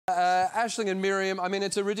Aisling and Miriam, I mean,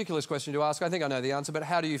 it's a ridiculous question to ask. I think I know the answer, but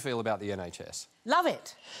how do you feel about the NHS? Love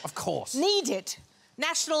it. Of course. Need it.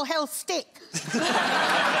 National health stick.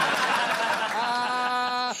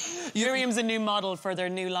 Miriam's a new model for their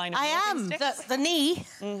new line of I am. The knee.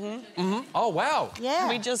 Mm-hmm. Mm-hmm. Oh, wow. Yeah.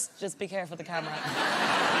 We just be careful of the camera. I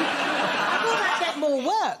thought I'd get more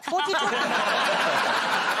work. What are you talking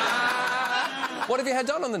about? What have you had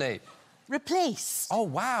done on the knee? Replaced. Oh,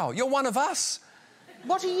 wow. You're one of us.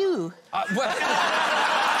 What are you? Well...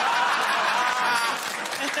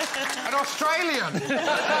 An Australian!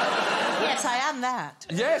 Yes, I am that.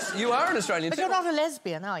 Yes, you are an Australian. But you're not a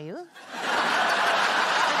lesbian, are you?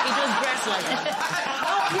 He does dress like it.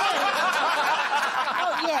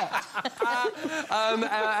 Not yet.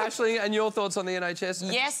 Aisling, and your thoughts on the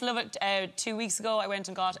NHS? Yes, love it. 2 weeks ago, I went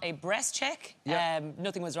and got a breast check. Yep.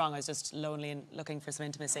 Nothing was wrong. I was just lonely and looking for some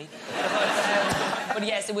intimacy. But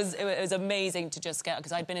yes, it was amazing to just get...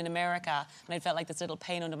 Because I'd been in America and I felt like this little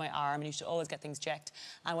pain under my arm, and you should always get things checked.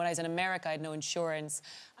 And when I was in America, I had no insurance,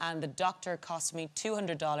 and the doctor cost me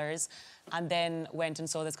 $200, and then went and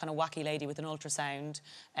saw this kind of wacky lady with an ultrasound.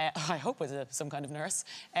 I hope was some kind of nurse.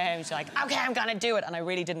 She's like, OK, I'm going to do it. And I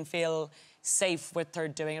really didn't feel safe with her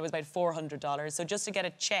doing it. It was about $400. So just to get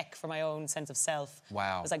a check for my own sense of self...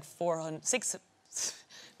 Wow. It was like 600.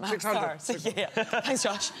 Yeah. Thanks,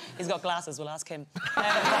 Josh. He's got glasses. We'll ask him.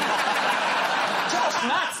 Josh,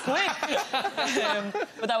 maths, quick!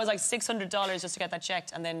 But that was like $600 just to get that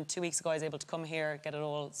checked. And then 2 weeks ago, I was able to come here, get it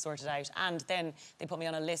all sorted out. And then they put me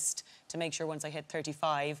on a list to make sure once I hit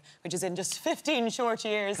 35, which is in just 15 short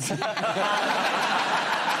years.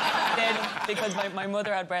 Then, because my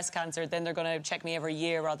mother had breast cancer, then they're going to check me every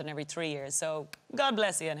year rather than every 3 years. So, God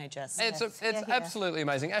bless the NHS. It's absolutely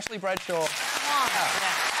amazing. Ashley Bradshaw. Thank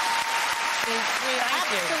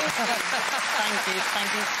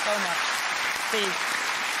you so much. Steve,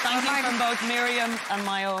 thank you from both Miriam and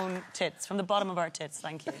my own tits, from the bottom of our tits,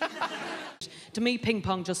 thank you. To me, ping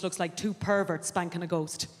pong just looks like two perverts spanking a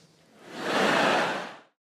ghost.